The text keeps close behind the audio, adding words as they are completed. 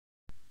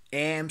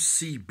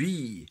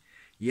MCB.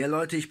 Ja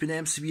Leute, ich bin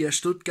MCB aus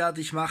Stuttgart,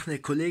 ich mache eine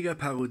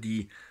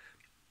Kollegah-Parodie.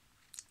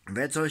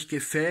 Wenn es euch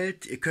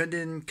gefällt, ihr könnt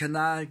den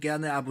Kanal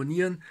gerne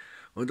abonnieren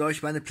und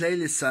euch meine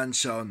Playlists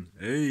anschauen.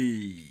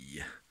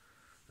 Hey,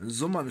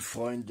 so meine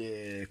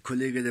Freunde,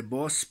 Kollege der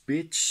Boss,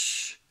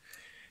 Bitch.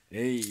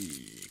 Hey,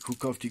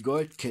 guck auf die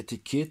Goldkette,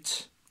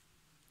 Kid.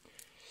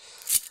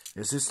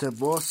 Es ist der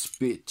Boss,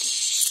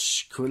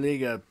 Bitch.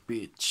 Kollegah,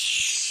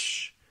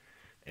 Bitch.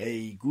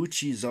 Ey,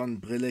 Gucci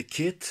Sonnenbrille,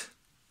 Kid.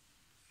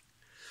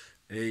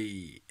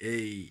 Ey.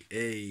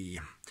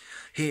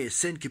 Hey,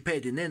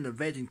 syncopating,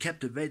 innovating,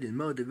 captivating,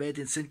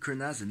 motivating,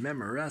 synchronizing,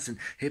 memorizing,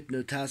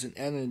 hypnotizing,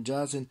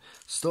 energizing,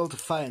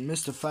 stultifying,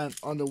 mystifying,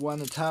 on the one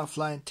and half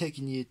line,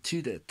 taking you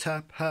to the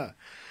top,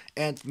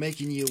 and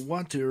making you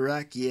want to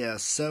rock, yeah,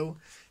 so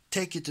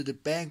take it to the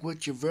bank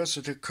with your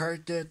versatile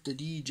card that the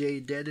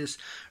DJ that is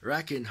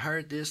rocking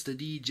hard is the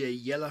DJ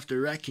Yell of the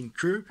Rocking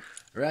Crew,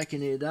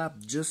 rocking it up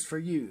just for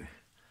you.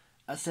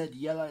 I said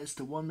Yella is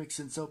the one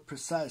mixing so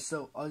precise,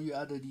 so all you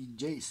other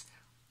DJs,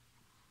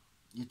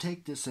 you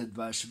take this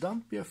advice, so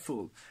don't be a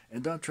fool,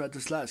 and don't try to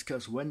slice,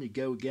 cause when you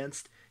go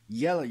against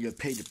Yella, you'll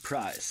pay the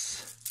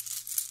price.